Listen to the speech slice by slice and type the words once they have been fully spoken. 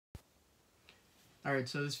Alright,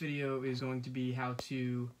 so this video is going to be how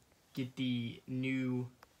to get the new,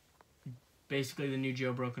 basically the new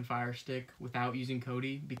jailbroken Fire Stick without using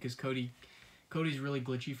Kodi, because Kodi's really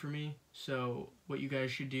glitchy for me. So what you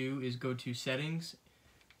guys should do is go to settings.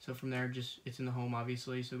 So from there, just, it's in the home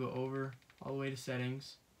obviously, so go over all the way to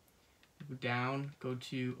settings, go down, go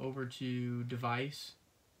to over to device,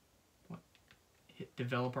 hit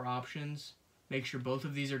developer options, make sure both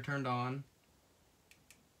of these are turned on.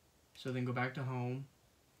 So then go back to home.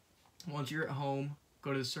 Once you're at home,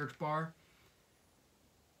 go to the search bar,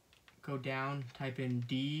 go down, type in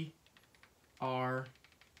DROIDA.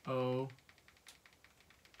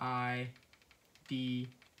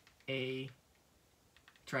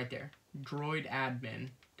 It's right there. Droid admin.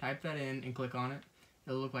 Type that in and click on it.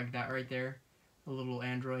 It'll look like that right there. A little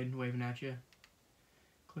android waving at you.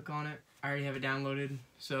 Click on it. I already have it downloaded,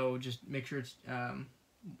 so just make sure it's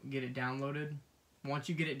get it downloaded. Once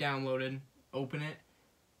you get it downloaded, open it,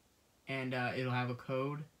 and it'll have a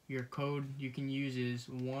code. Your code you can use is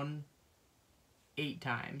 8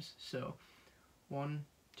 times. So 1,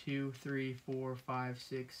 2, 3, 4, 5,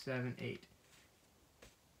 6, 7, 8.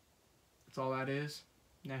 That's all that is.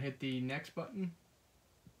 Now hit the next button.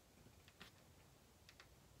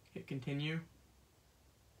 Hit continue.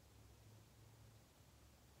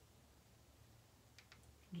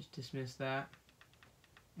 Just dismiss that.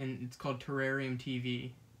 And it's called Terrarium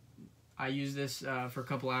TV. I used this for a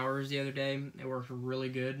couple hours the other day. It worked really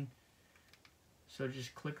good. So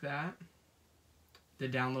just click that. The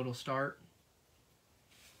download will start.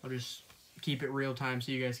 I'll just keep it real time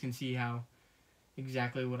so you guys can see how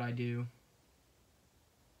exactly what I do.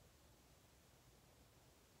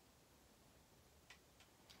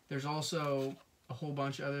 There's also a whole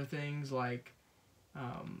bunch of other things like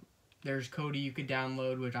there's Kodi you could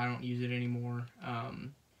download, which I don't use it anymore.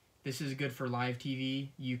 This is good for live TV,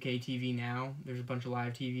 UK TV Now. There's a bunch of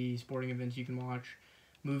live TV sporting events you can watch,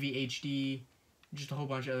 movie HD, just a whole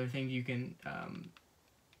bunch of other things you can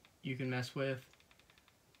mess with.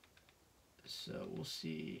 So we'll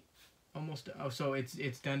see. Almost. Oh, so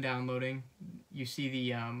it's done downloading. You see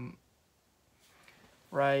the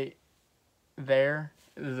right there,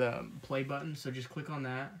 the play button. So just click on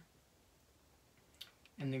that,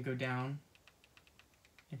 and then go down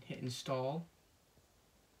and hit install.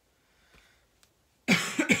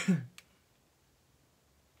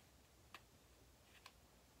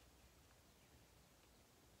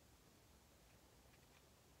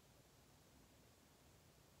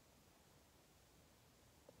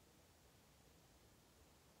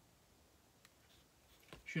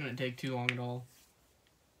 Shouldn't take too long at all.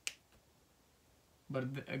 But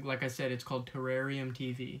like I said, it's called Terrarium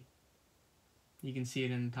TV. You can see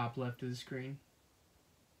it in the top left of the screen.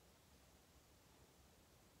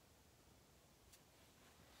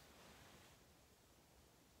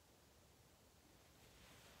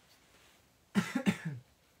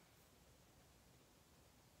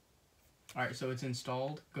 Alright, so it's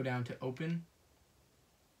installed. Go down to open.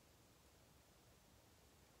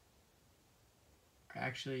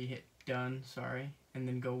 Actually hit done, sorry, and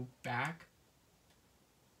then go back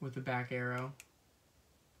with the back arrow.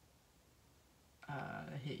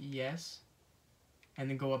 Hit yes, and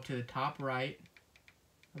then go up to the top right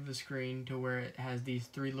of the screen to where it has these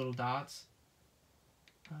 3 little dots.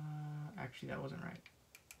 Actually, that wasn't right.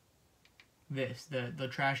 The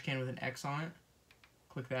trash can with an X on it.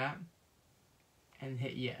 Click that, and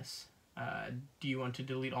hit yes. Do you want to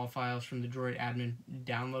delete all files from the Droid admin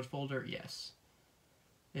download folder? Yes.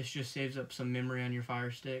 This just saves up some memory on your Fire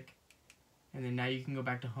Stick. And then now you can go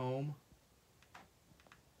back to home.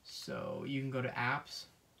 So you can go to apps.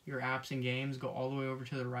 Your apps and games, go all the way over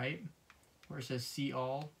to the right where it says see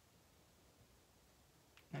all.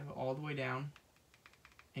 And go all the way down.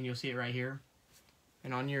 And you'll see it right here.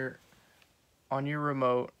 And on your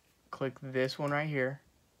remote, click this one right here.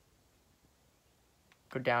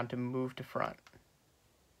 Go down to move to front.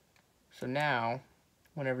 So now,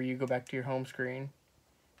 whenever you go back to your home screen,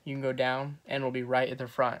 you can go down and it'll be right at the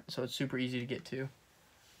front, so it's super easy to get to.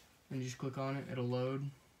 And you just click on it, it'll load.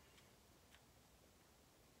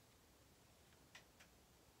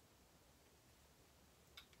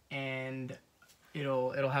 And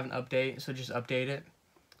it'll have an update, so just update it.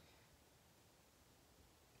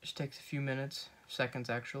 Just takes a few minutes, seconds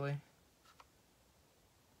actually.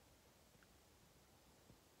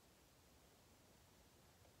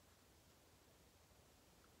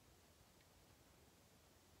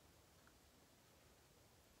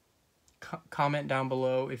 Comment down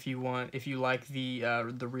below if you like the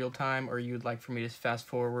real time, or you'd like for me to fast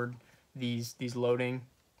forward these loading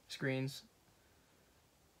screens.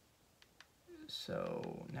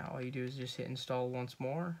 So now all you do is just hit install once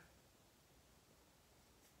more.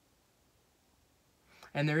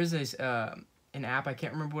 And there is this an app, I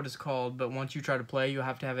can't remember what it's called, but once you try to play, you'll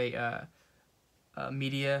have to have a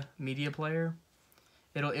media player.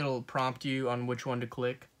 It'll prompt you on which one to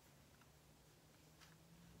click.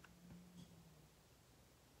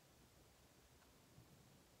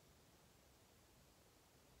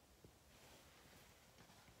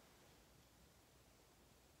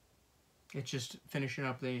 It's just finishing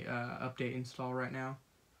up the update install right now.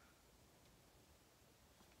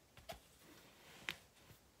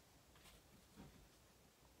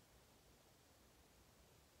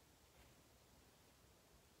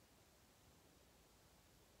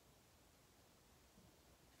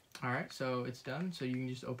 Alright, so it's done, so you can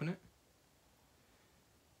just open it.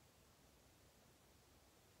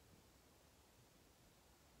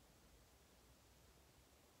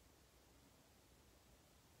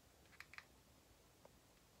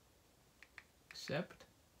 Accept.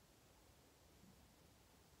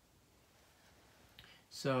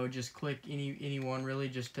 So just click any one really,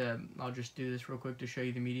 just to, I'll just do this real quick to show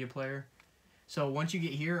you the media player. So once you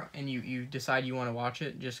get here and you decide you want to watch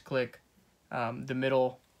it, just click the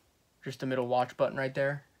middle watch button right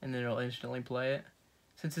there, and then it'll instantly play it.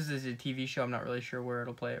 Since this is a TV show, I'm not really sure where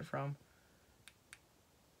it'll play it from.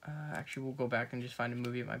 Actually, we'll go back and just find a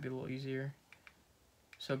movie. It might be a little easier.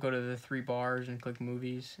 So go to the 3 bars and click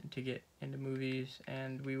movies to get into movies,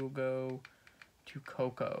 and we will go to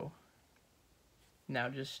Coco. Now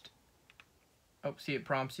just, oh, see, it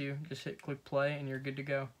prompts you. Just click play and you're good to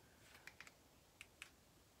go.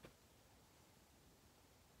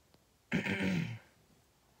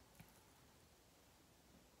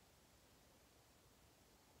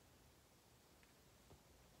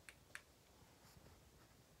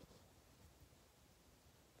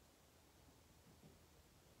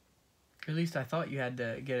 At least I thought you had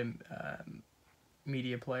to get a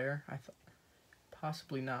media player. I thought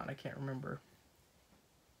possibly not. I can't remember.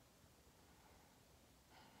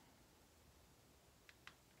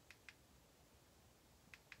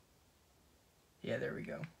 Yeah, there we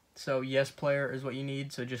go. So Yes Player is what you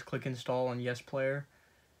need. So just click install on Yes Player.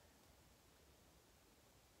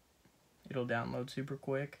 It'll download super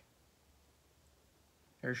quick.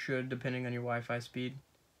 Or should, depending on your Wi-Fi speed.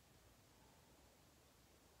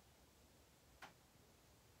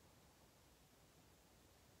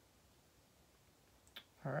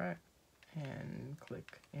 Alright, and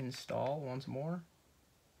click install once more.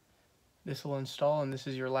 This will install, and this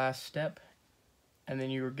is your last step. And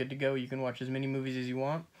then you're good to go. You can watch as many movies as you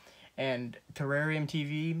want. And Terrarium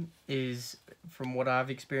TV is, from what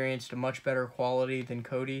I've experienced, a much better quality than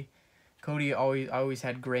Kodi. Kodi always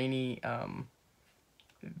had grainy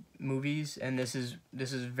movies, and this is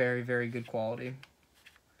very, very good quality.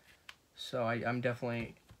 So I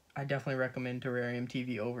definitely recommend Terrarium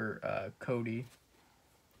TV over Kodi,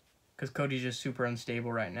 because Kodi's just super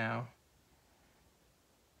unstable right now.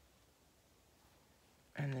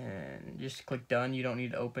 And then just click done. You don't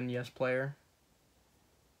need to open Yes Player.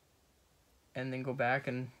 And then go back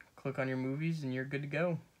and click on your movies and you're good to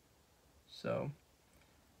go. So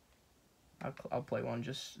I'll play one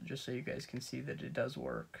just so you guys can see that it does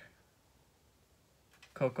work.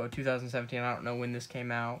 Coco 2017. I don't know when this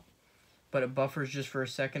came out, but it buffers just for a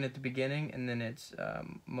second at the beginning, and then it's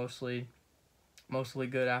mostly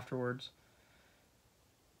good afterwards.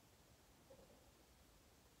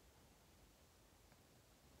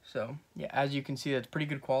 So yeah, as you can see, that's pretty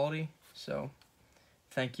good quality. So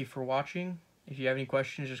thank you for watching. If you have any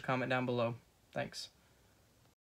questions, just comment down below. Thanks.